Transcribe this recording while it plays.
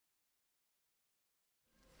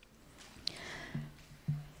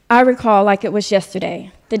I recall like it was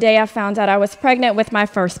yesterday, the day I found out I was pregnant with my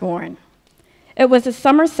firstborn. It was a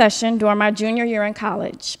summer session during my junior year in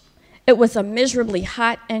college. It was a miserably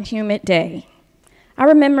hot and humid day. I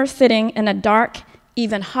remember sitting in a dark,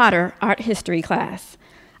 even hotter art history class.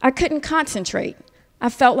 I couldn't concentrate. I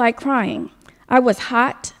felt like crying. I was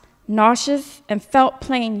hot, nauseous, and felt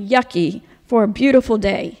plain yucky for a beautiful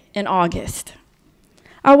day in August.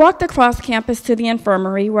 I walked across campus to the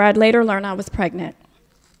infirmary where I'd later learn I was pregnant.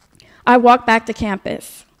 I walked back to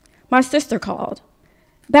campus. My sister called.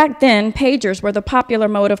 Back then, pagers were the popular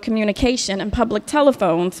mode of communication, and public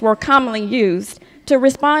telephones were commonly used to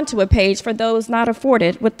respond to a page for those not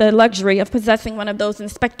afforded with the luxury of possessing one of those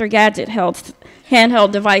Inspector Gadget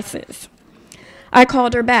handheld devices. I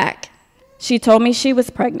called her back. She told me she was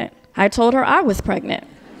pregnant. I told her I was pregnant.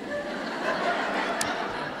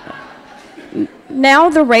 Now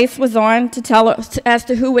the race was on to tell her, as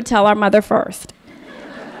to who would tell our mother first.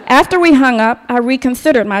 After we hung up, I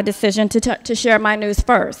reconsidered my decision to share my news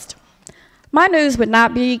first. My news would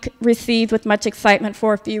not be received with much excitement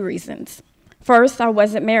for a few reasons. First, I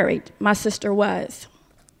wasn't married. My sister was.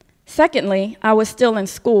 Secondly, I was still in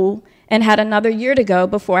school and had another year to go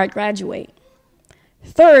before I'd graduate.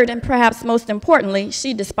 Third, and perhaps most importantly,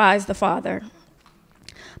 she despised the father.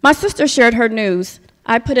 My sister shared her news.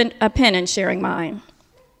 I put a pin in sharing mine.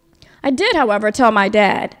 I did, however, tell my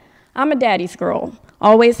dad. I'm a daddy's girl.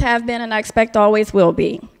 Always have been, and I expect always will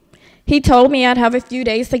be. He told me I'd have a few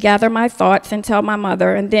days to gather my thoughts and tell my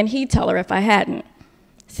mother, and then he'd tell her if I hadn't.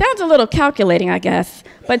 Sounds a little calculating, I guess,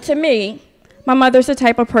 but to me, my mother's the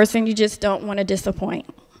type of person you just don't want to disappoint.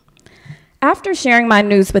 After sharing my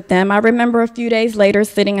news with them, I remember a few days later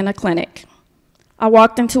sitting in a clinic. I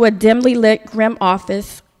walked into a dimly lit, grim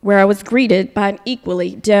office where I was greeted by an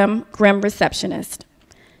equally dim, grim receptionist.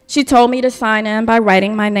 She told me to sign in by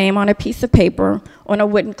writing my name on a piece of paper on a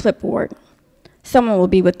wooden clipboard. "Someone will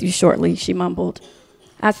be with you shortly," she mumbled.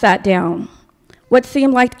 I sat down. What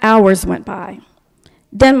seemed like hours went by.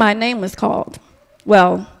 Then my name was called.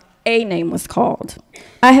 Well, a name was called.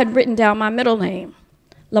 I had written down my middle name,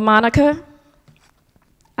 LaMonica.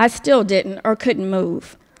 I still didn't or couldn't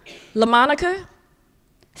move. LaMonica?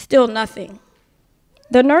 Still nothing.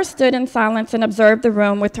 The nurse stood in silence and observed the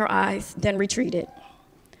room with her eyes, then retreated.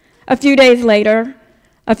 A few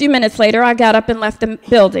minutes later, I got up and left the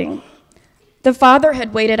building. The father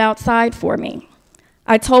had waited outside for me.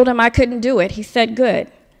 I told him I couldn't do it. He said,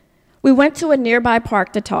 "Good." We went to a nearby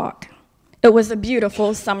park to talk. It was a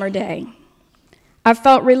beautiful summer day. I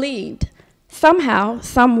felt relieved. Somehow,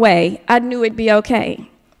 some way, I knew it'd be okay.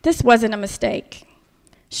 This wasn't a mistake.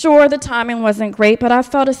 Sure, the timing wasn't great, but I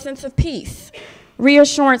felt a sense of peace,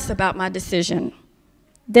 reassurance about my decision.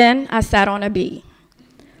 Then I sat on a bee.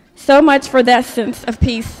 So much for that sense of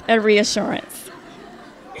peace and reassurance.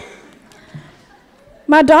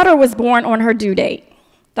 My daughter was born on her due date.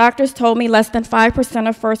 Doctors told me less than 5%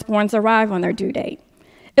 of firstborns arrive on their due date.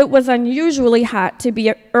 It was unusually hot to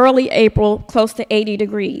be early April, close to 80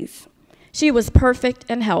 degrees. She was perfect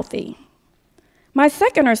and healthy. My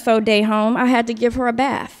second or so day home, I had to give her a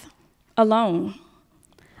bath, alone.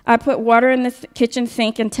 I put water in the kitchen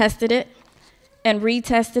sink and tested it, and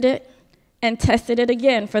retested it, and tested it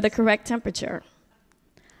again for the correct temperature.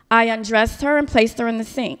 I undressed her and placed her in the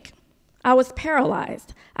sink. I was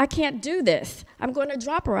paralyzed. I can't do this. I'm going to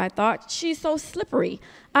drop her, I thought. She's so slippery.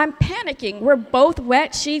 I'm panicking. We're both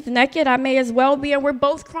wet. She's naked. I may as well be, and we're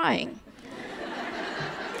both crying.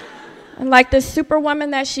 And like the superwoman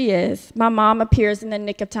that she is, my mom appears in the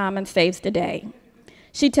nick of time and saves the day.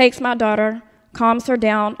 She takes my daughter, calms her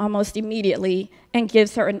down almost immediately, and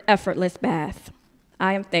gives her an effortless bath.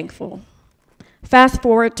 I am thankful. Fast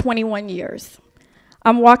forward 21 years.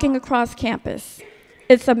 I'm walking across campus.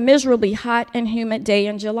 It's a miserably hot and humid day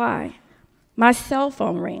in July. My cell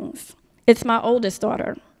phone rings. It's my oldest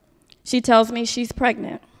daughter. She tells me she's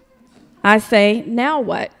pregnant. I say, "Now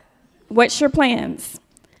what? What's your plans?"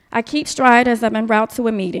 I keep stride as I'm en route to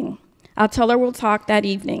a meeting. I'll tell her we'll talk that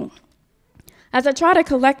evening. As I try to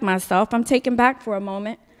collect myself, I'm taken back for a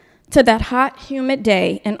moment to that hot, humid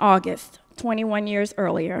day in August, 21 years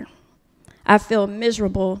earlier. I feel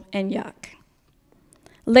miserable and yuck.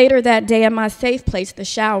 Later that day in my safe place, the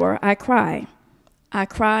shower, I cry. I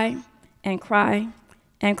cry and cry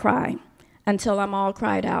and cry until I'm all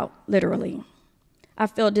cried out, literally. I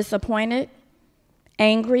feel disappointed,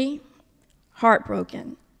 angry,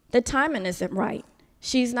 heartbroken. The timing isn't right.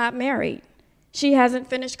 She's not married. She hasn't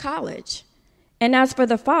finished college. And as for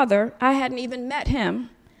the father, I hadn't even met him.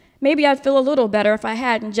 Maybe I'd feel a little better if I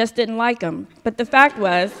hadn't, just didn't like him. But the fact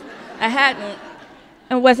was, I hadn't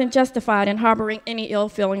and wasn't justified in harboring any ill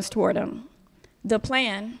feelings toward him. The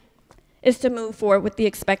plan is to move forward with the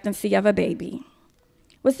expectancy of a baby.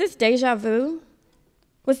 Was this deja vu?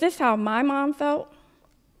 Was this how my mom felt?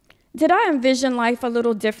 Did I envision life a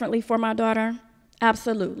little differently for my daughter?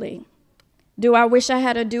 Absolutely. Do I wish I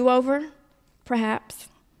had a do-over? Perhaps.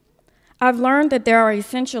 I've learned that there are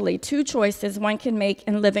essentially two choices one can make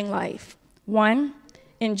in living life. One,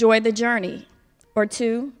 enjoy the journey, or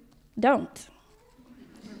two, don't.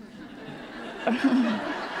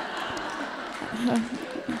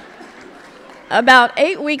 About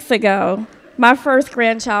 8 weeks ago, my first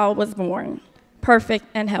grandchild was born, perfect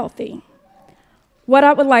and healthy. What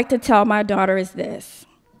I would like to tell my daughter is this: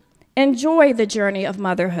 enjoy the journey of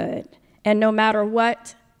motherhood, and no matter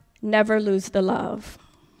what, never lose the love.